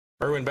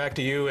Erwin, back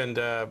to you, and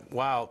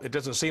wow, it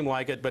doesn't seem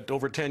like it, but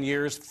over 10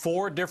 years,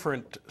 4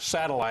 different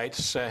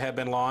satellites have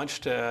been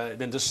launched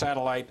in this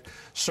satellite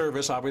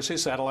service, obviously,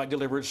 satellite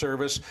delivered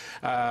service.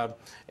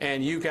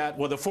 And you got,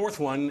 well, the 4th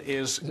one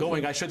is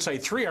going, I should say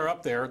 3 are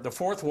up there, the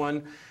 4th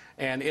one,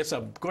 and it's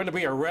going to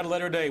be a red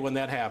letter day when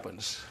that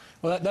happens.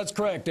 Well, that's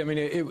correct. I mean,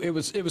 it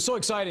was so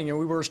exciting, and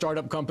we were a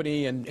startup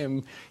company, and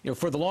you know,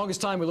 for the longest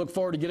time, we looked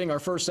forward to getting our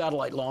first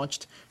satellite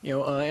launched. You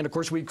know, and of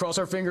course, we crossed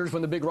our fingers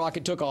when the big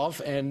rocket took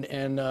off, and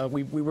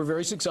we were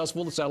very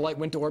successful. The satellite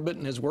went to orbit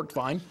and has worked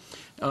fine.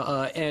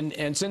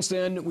 And since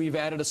then, we've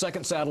added a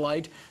 2nd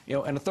satellite, you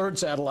know, and a 3rd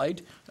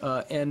satellite,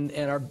 and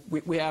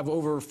we have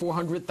over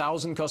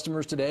 400,000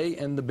 customers today,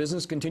 and the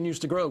business continues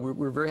to grow.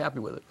 We're very happy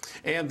with it.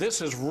 And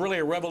this is really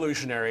a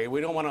revolutionary.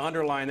 We don't want to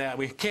underline that.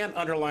 We can't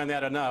underline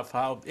that enough,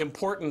 how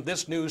important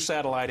this new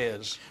satellite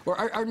is. Well,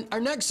 our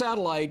next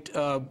satellite,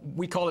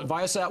 we call it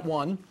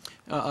ViaSat-1.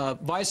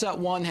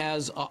 ViaSat-1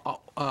 has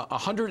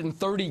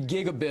 130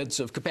 gigabits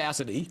of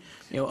capacity,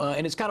 you know,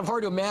 and it's kind of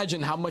hard to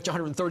imagine how much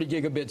 130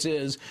 gigabits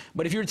is.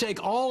 But if you were to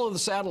take all of the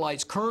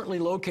satellites currently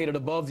located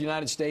above the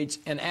United States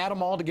and add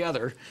them all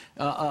together,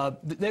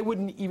 they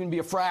wouldn't even be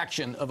a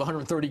fraction of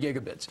 130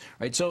 gigabits,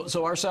 right?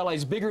 So our satellite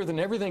is bigger than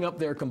everything up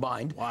there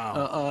combined.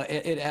 Wow.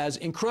 It has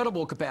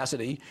incredible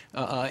capacity,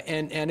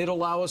 and it'll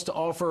allow us to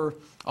offer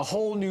a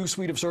whole new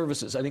suite of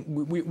services. I think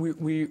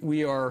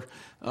we are,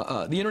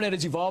 the internet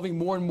is evolving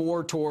more and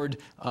more toward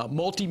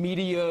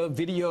multimedia,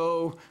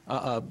 video.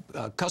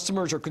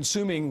 Customers are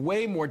consuming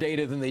way more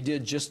data than they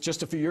did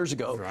just a few years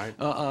ago. Right.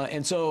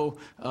 And so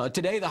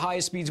today the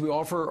highest speeds we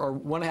offer are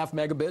 1.5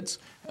 megabits,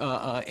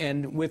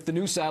 and with the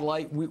new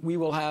satellite we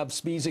will have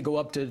speeds that go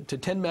up to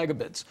 10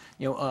 megabits.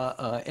 You know,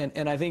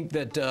 and I think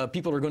that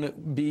people are going to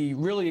be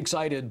really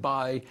excited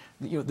by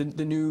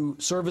the new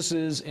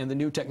services and the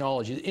new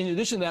technology. In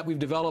addition to that, we've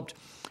developed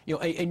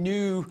a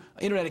new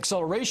internet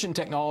acceleration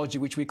technology,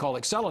 which we call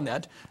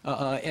Accelenet,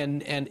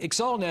 and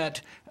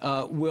Accelenet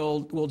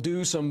will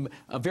do some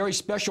very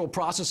special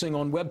processing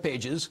on web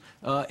pages,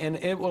 and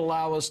it will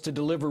allow us to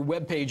deliver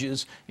web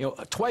pages,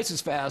 twice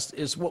as fast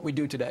as what we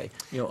do today.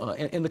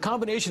 And the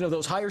combination of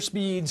those higher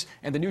speeds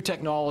and the new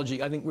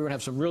technology, I think we're going to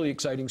have some really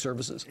exciting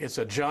services. It's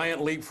a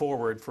giant leap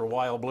forward for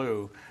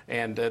WildBlue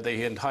and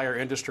the entire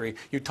industry.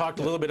 You talked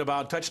a little bit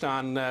about, touched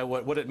on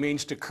what it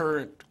means to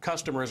current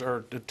customers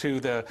or to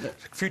the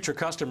future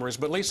customers,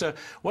 but Lisa,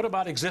 what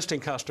about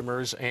existing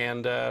customers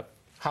and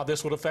how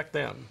this would affect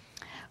them?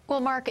 Well,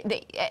 Mark,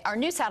 our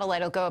new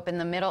satellite will go up in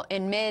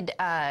mid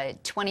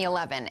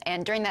 2011,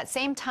 and during that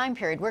same time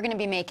period, we're going to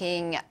be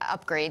making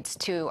upgrades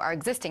to our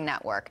existing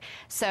network.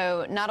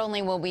 So not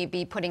only will we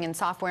be putting in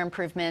software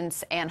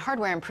improvements and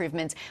hardware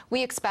improvements,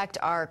 we expect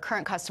our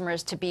current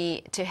customers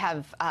to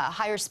have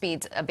higher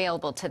speeds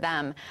available to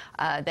them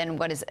than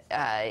what is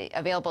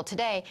available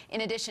today,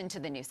 in addition to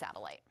the new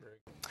satellite.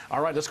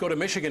 All right, let's go to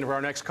Michigan for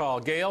our next call.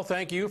 Gail,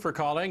 thank you for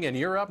calling, and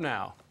you're up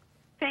now.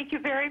 Thank you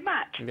very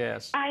much.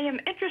 Yes. I am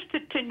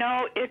interested to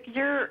know if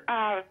your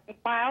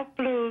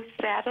WildBlue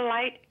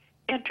satellite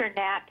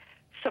internet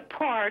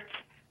supports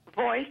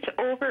voice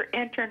over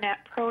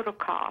internet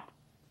protocol.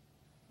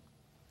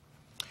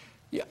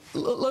 Yeah,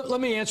 let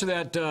me answer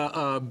that.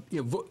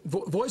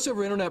 Voice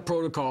over Internet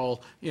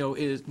Protocol,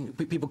 is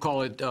people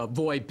call it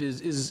VoIP,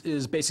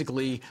 is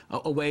basically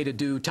a way to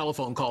do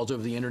telephone calls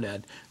over the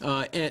Internet.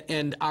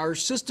 And our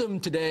system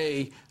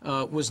today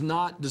was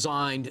not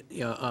designed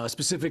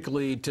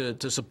specifically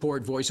to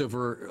support voice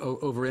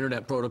over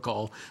Internet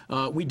Protocol.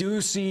 We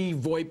do see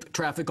VoIP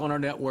traffic on our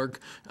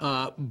network,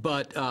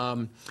 but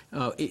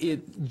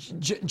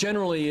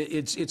generally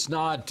it's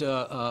not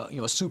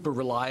a super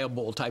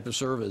reliable type of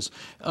service.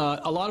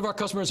 A lot of our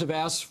customers have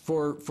asked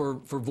for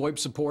VoIP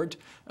support,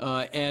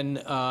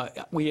 and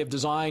we have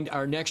designed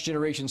our next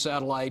generation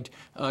satellite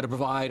to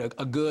provide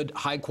a good,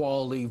 high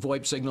quality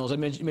VoIP signal. As I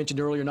mentioned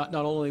earlier, not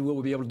only will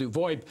we be able to do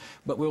VoIP,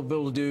 but we'll be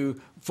able to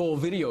do full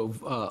video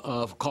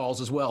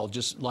calls as well,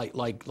 just like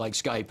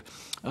Skype.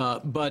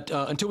 But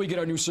until we get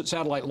our new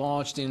satellite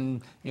launched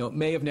in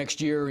May of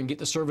next year and get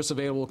the service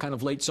available kind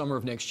of late summer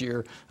of next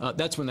year,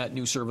 that's when that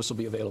new service will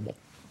be available.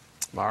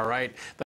 All right.